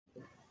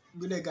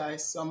Good day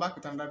guys, so I'm back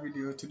with another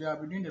video. Today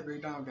I'll be doing the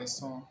breakdown of the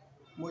song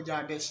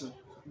MOGYA ADEHYE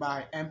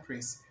by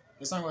E'mPraise.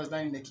 The song was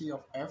done in the key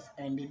of F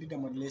and they did the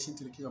modulation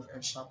to the key of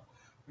F sharp.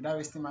 Without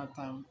wasting my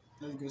time,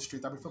 let's go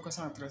straight. I'll be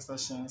focusing on 3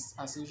 sections,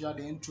 as usual,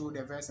 the intro,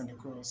 the verse and the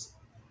chorus.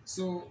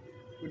 So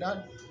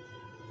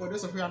for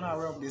those of you who are not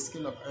aware of the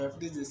scale of F,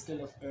 this is the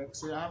scale of F.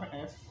 So you have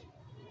F,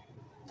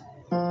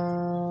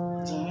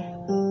 G,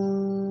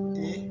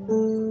 A,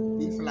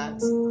 B flat,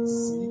 C,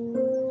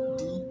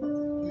 D,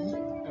 E,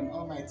 and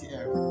almighty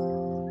F.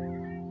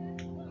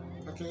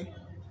 Okay,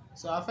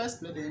 so I'll first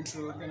play the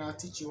intro, then I'll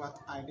teach you what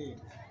I did.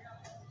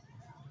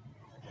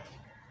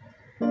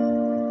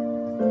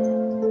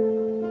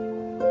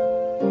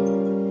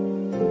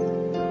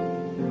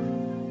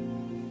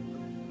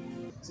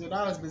 So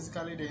that was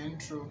basically the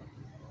intro.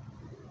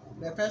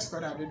 The first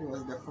chord I did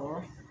was the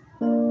 4.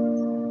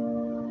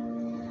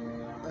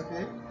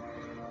 Okay.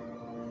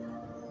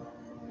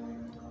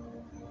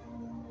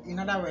 In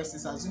other words,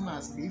 it's assumed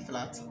as B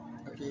flat.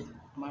 Okay.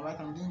 On my right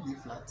I'm doing B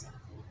flat.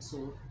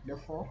 So the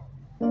 4.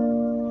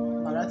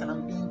 On my right hand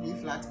I'm doing B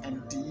flat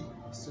and D.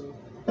 So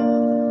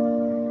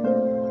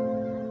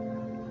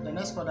the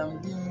next chord I'm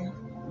doing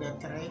the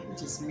 3,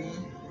 which is me.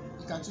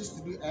 You can choose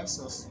to do F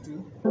sus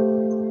 2.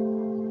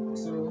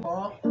 So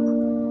 4, 3.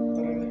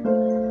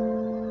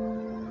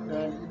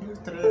 Then you do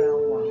 3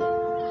 and 1.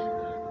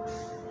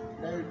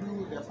 Then you do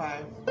the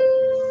 5.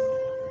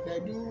 Then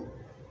you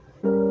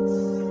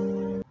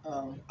do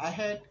I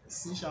had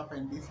C sharp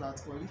and B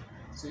flat only.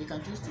 So you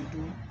can choose to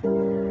do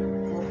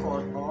 4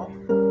 chord or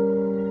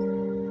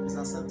it's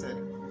accepted.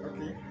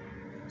 Okay.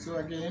 So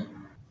again.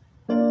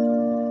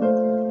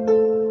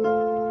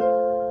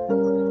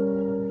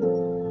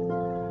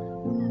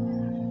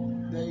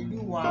 Then you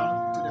do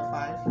 1 to the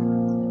 5.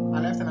 My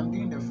left hand I'm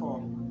doing the 4,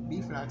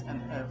 B flat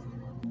and F.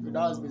 So that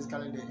was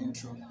basically the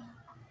intro.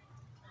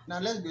 Now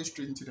let's go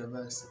straight into the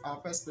verse.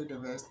 I'll first play the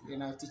verse,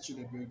 then I'll teach you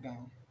the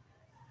breakdown.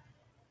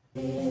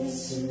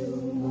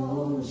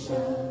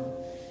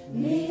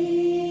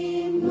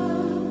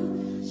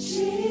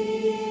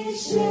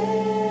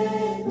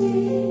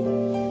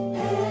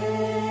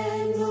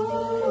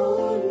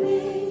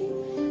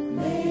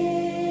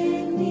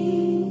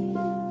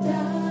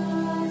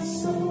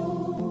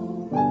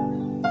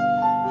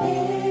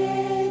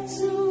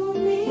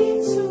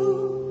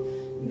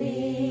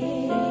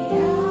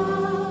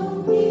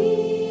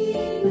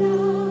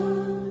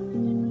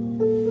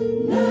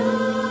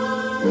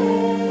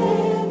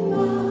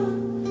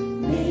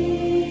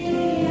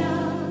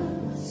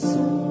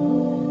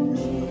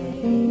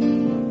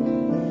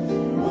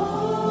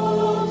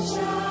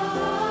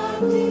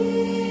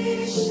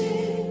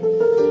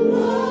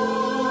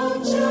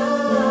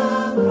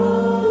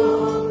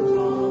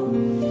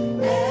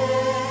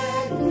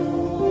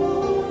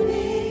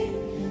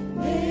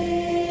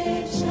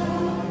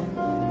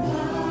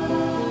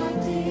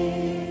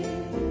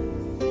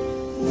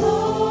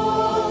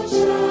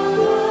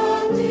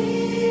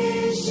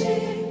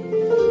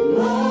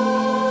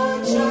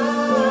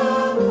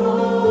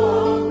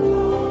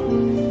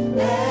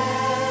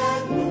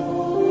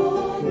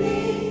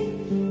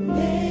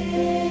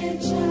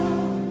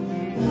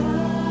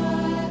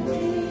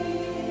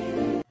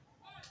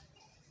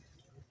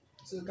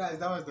 So guys,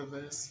 that was the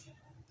verse.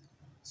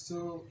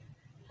 So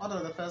out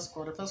of the first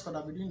chord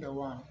I'll be doing the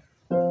 1.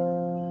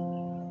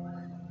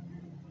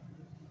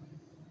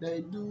 Then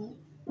you do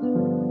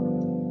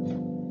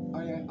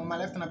on my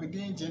left hand I'll be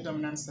doing J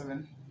dominant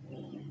 7.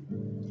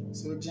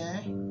 So J,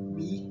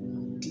 B,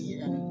 D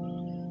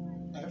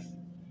and F.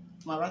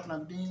 On my right hand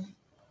I'm doing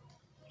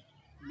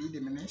B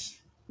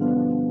diminished.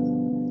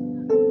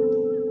 Then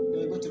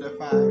you go to the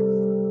 5.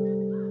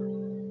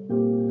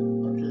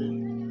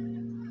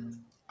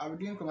 I'll be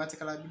doing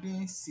chromatical, I'll be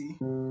doing C,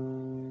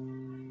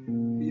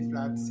 B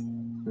flat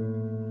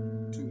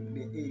to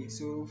the A.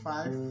 So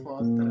 5,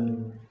 4,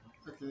 3.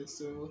 Okay,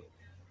 so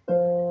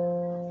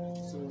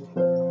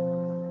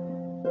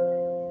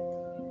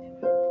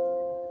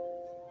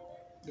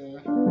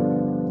there.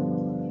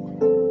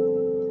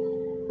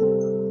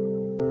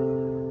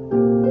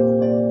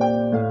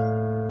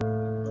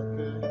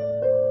 Okay.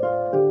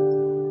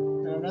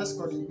 Then the next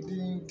chord you'll be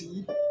doing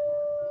D,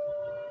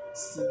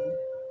 C,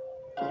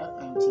 F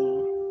and G.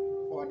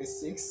 For the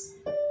 6,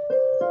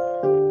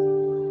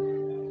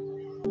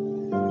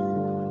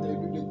 then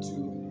do the 2,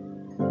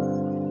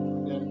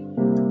 then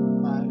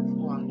 5,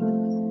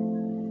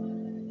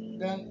 1.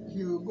 Then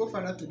you go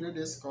further to do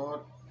this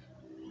chord.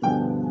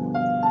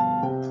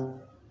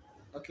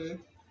 Okay,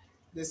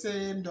 the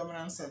same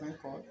dominant 7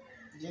 chord,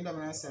 G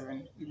dominant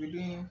 7. You'll be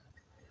doing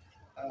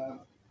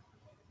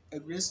a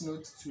grace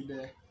note to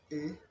the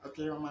A.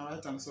 Okay, on my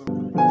right hand, so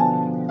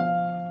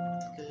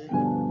okay,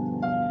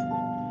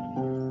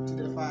 to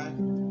the 5.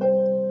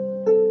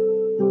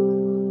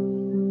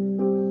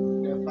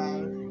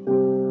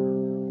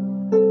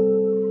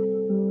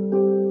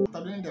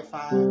 The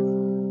 5,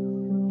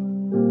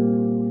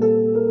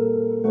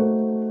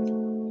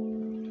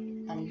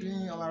 I'm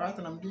doing on my right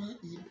and I'm doing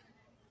E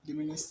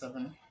diminished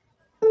 7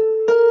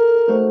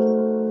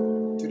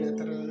 to the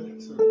 3.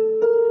 So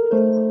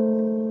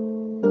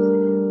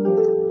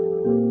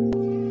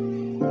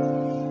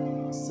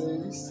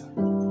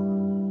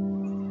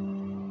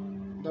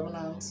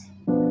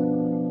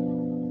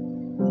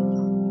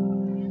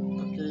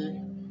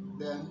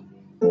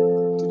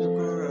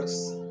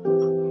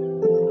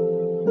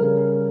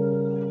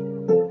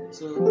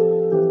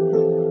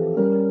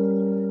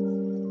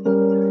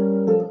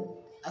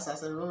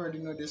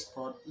this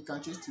chord, you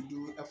can choose to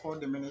do a 4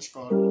 diminished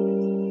chord.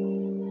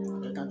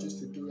 You can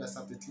choose to do a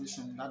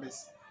substitution. That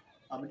is,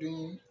 I'll be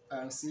doing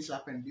C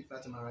sharp and B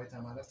flat on my right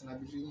hand, my left hand I'll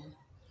be doing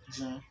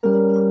G. I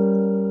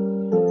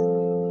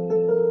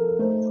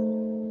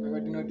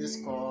already know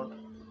this chord.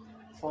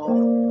 4,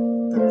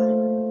 3, 2,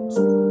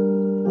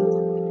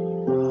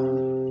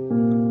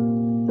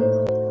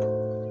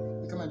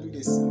 1. You come and do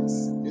the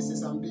C's. This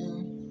is I'm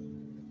doing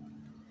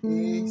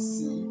A,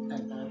 C,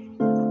 and F.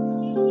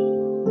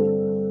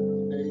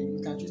 Then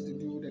you can choose to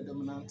do the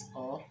dominant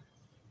or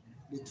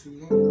the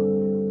 2.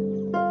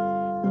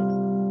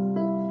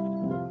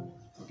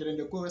 Okay, then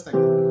the chorus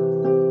again.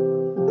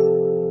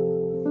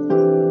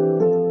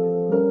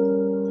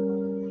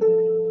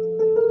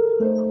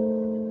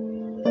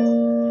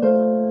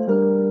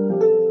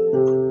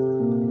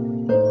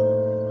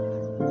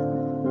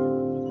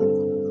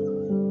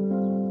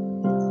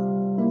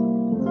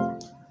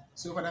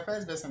 So for the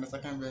first verse and the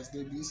second verse,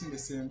 they'll be using the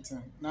same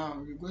thing. Now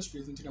we go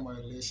straight into the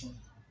modulation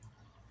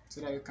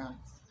so that you can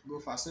go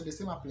fast. So the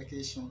same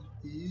application,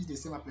 you use the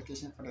same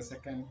application for the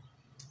second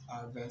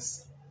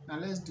verse. Now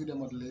let's do the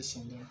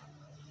modulation then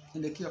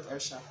in the key of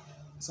F sharp.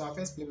 So I'll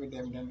first play with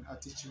them, then I'll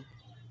teach you.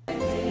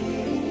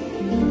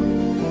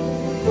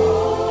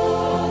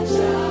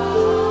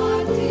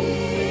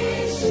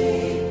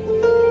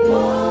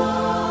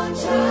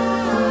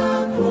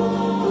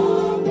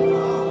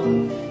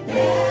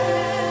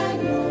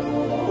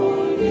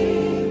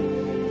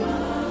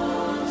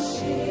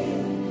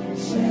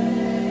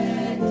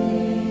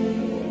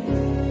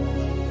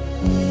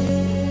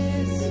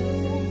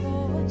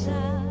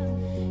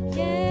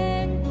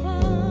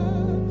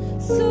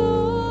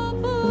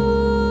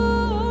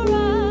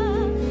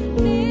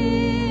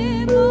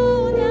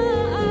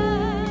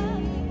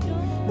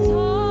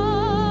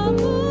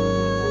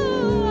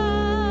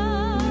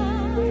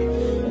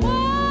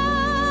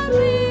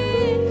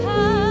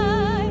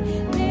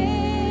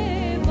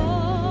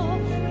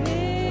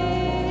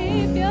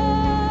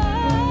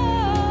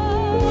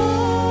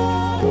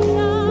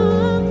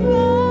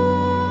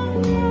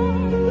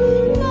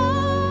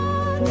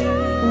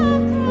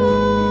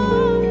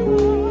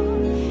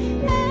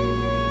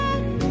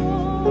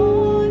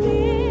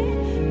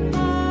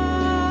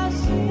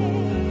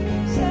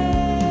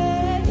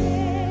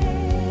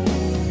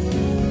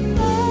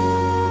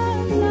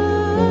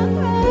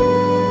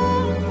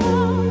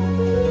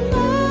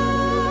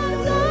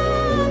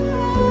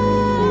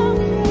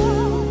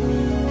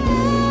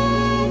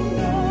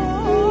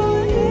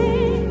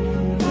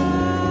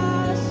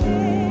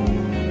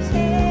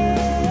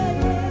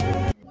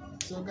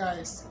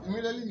 Guys,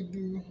 immediately you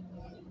do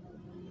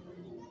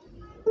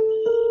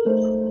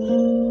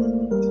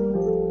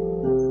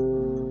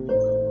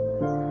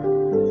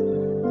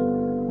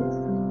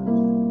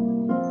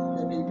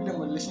then you do the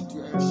modulation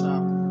to F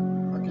sharp.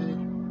 Okay,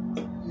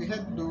 you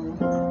hit Do,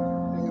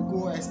 then you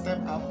go a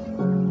step up.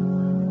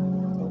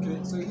 Okay,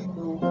 so you hit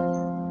Do,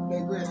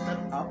 then you go a step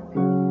up.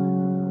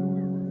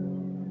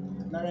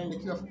 Now we're in the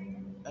key of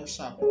F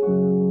sharp.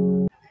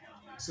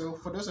 So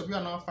for those of you who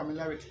are not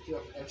familiar with the key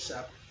of F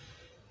sharp,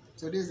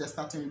 so this is the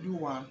starting. You do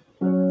 1.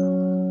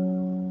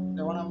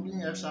 The one I'm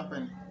doing F sharp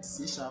and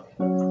C sharp.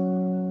 So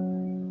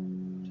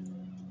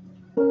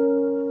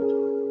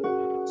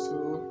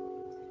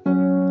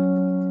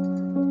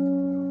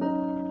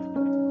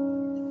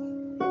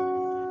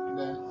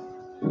then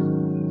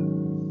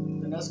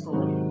the next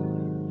chord,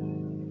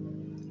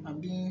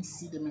 I'm doing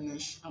C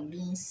diminished. I'm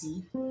doing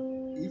C,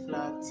 E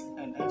flat,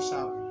 and F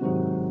sharp.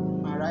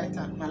 My left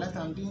hand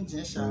I'm doing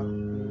G sharp,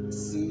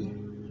 C,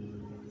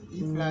 E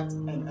flat,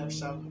 and F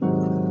sharp. 5,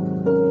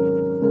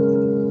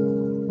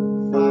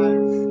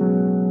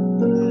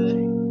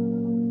 3,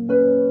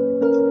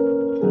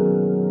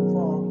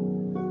 4.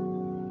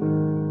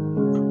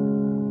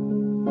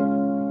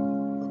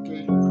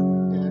 Okay,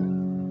 then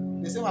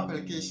the same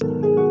application.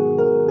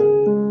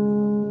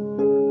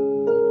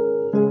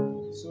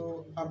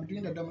 So I'll be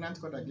doing the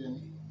dominant chord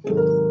again.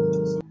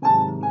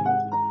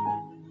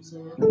 So 5,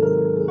 4.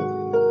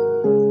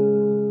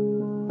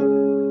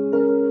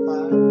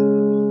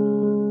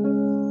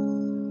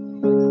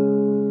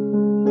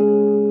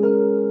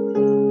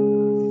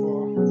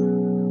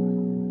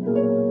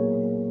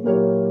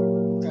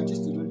 You can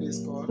choose to do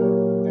this chord.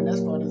 The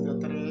next chord is the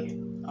 3.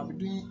 I'll be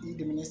doing E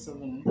diminished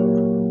 7.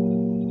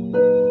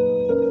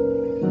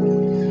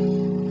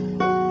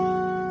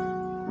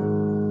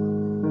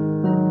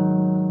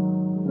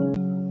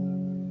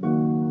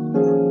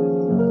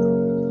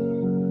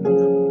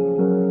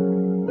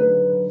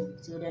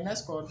 So the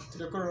next chord to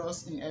the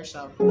chorus in F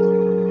sharp.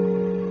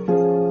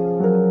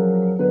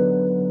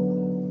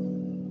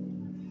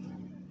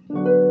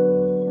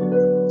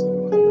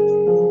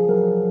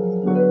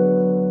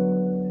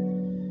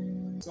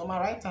 So on my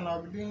right hand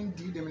I'll be doing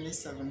D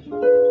diminished 7.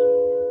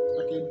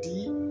 Okay,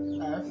 D,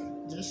 F,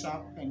 G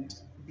sharp, and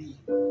B.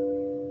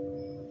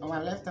 On my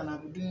left hand I'll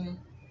be doing,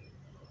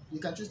 you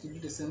can choose to do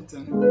the same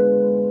thing.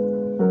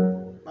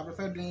 I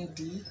prefer doing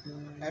D,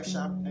 F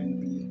sharp,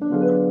 and B.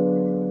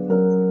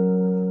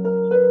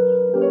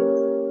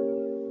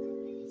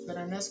 Then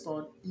the next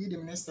chord, E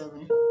diminished remaining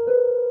 7.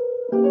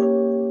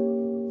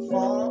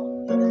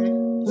 4, 3,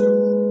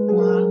 2,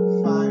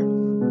 1, 5,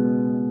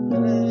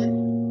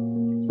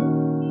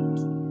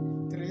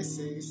 3,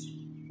 6.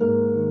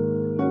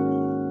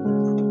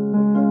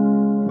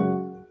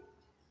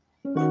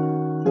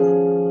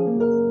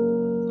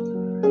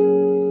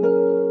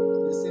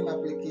 The same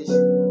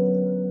application.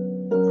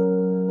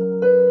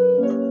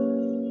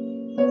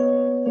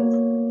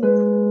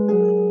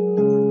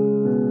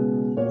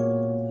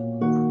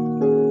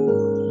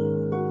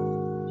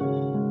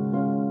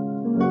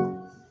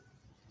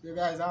 So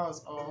guys, that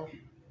was all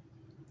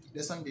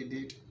the song they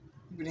did.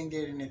 If you didn't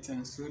get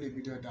anything, slow the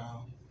video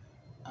down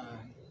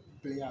and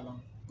play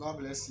along. God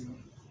bless you.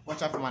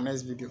 Watch out for my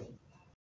next video.